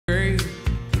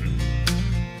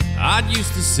I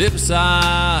used to sit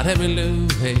beside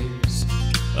Emmylou Hayes,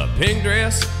 a pink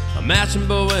dress, a matching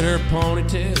bow in her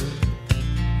ponytail.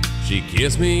 She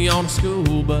kissed me on a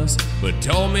school bus, but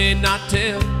told me not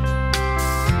to.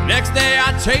 Next day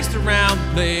I chased around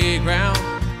the playground,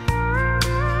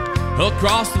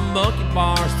 across the monkey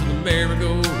bars to the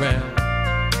merry-go-round.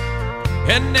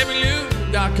 And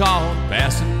Emmylou got caught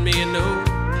passing me a note.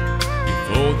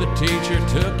 Before the teacher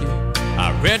took it,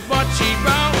 I read what she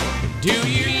wrote. Do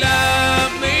you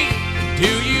love me?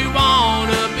 Do you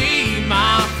wanna be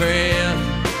my friend?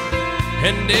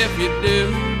 And if you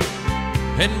do,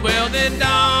 and well then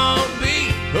don't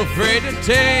be afraid to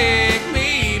take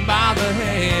me by the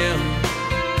hand.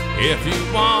 If you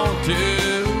want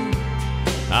to,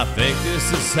 I think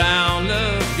this is how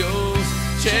love goes.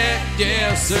 Check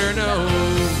yes or no.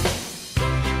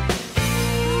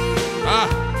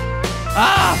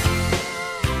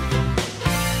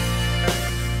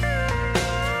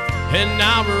 And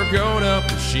now we're grown up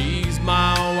and she's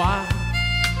my wife.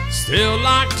 Still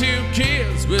like two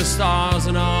kids with stars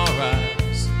in our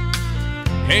eyes.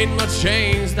 Ain't much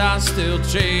changed, I still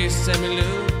chase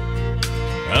Emmylou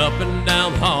up and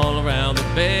down the hall, around the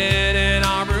bed in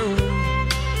our room.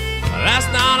 Last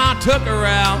night I took her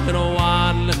out in a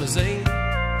white limousine.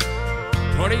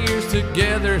 20 years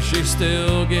together, she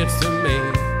still gets to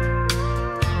me.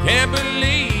 Can't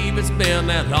believe it's been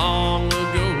that long ago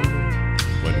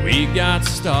when we got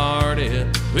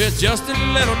started with just a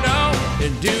little note.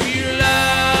 And do you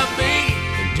love me?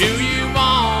 And do you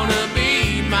wanna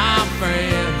be my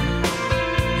friend?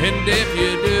 And if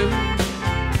you do,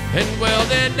 and well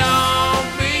then don't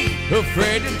be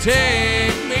afraid to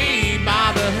take me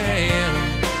by the hand.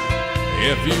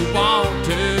 If you want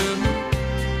to,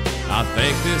 I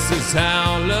think this is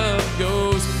how love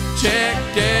goes. Check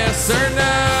yes or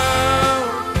no.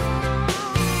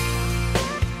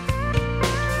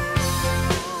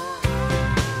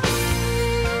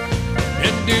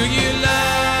 And do you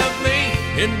love me?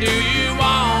 And do you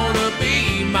wanna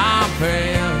be my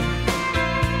friend?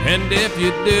 And if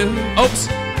you do, oops,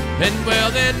 and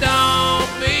well then don't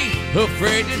be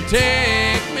afraid to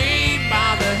take me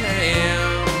by the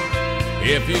hand.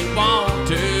 If you want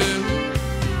to,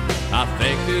 I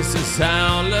think this is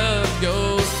how love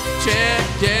goes.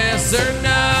 Check yes or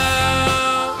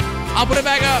no. I'll put it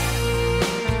back up.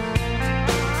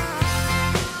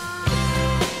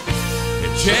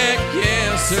 And check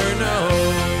yes or no.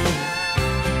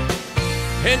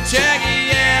 And check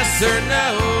yes or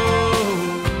no.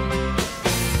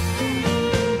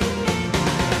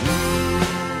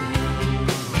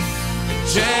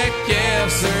 Check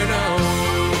yes or no.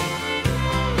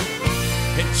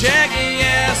 And check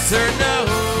yes or no.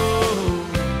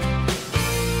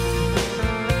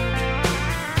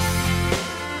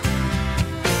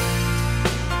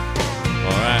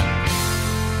 All right.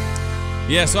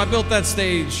 Yeah, so I built that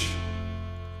stage.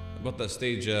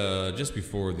 Just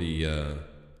before the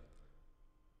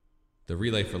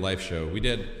Relay for Life show. I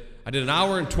did an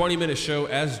hour and 20-minute show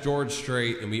as George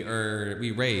Strait, and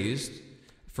we raised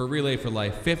for Relay for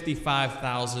Life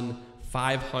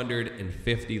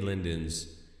 55,550 lindens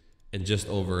in just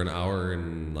over an hour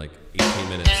and like 18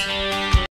 minutes.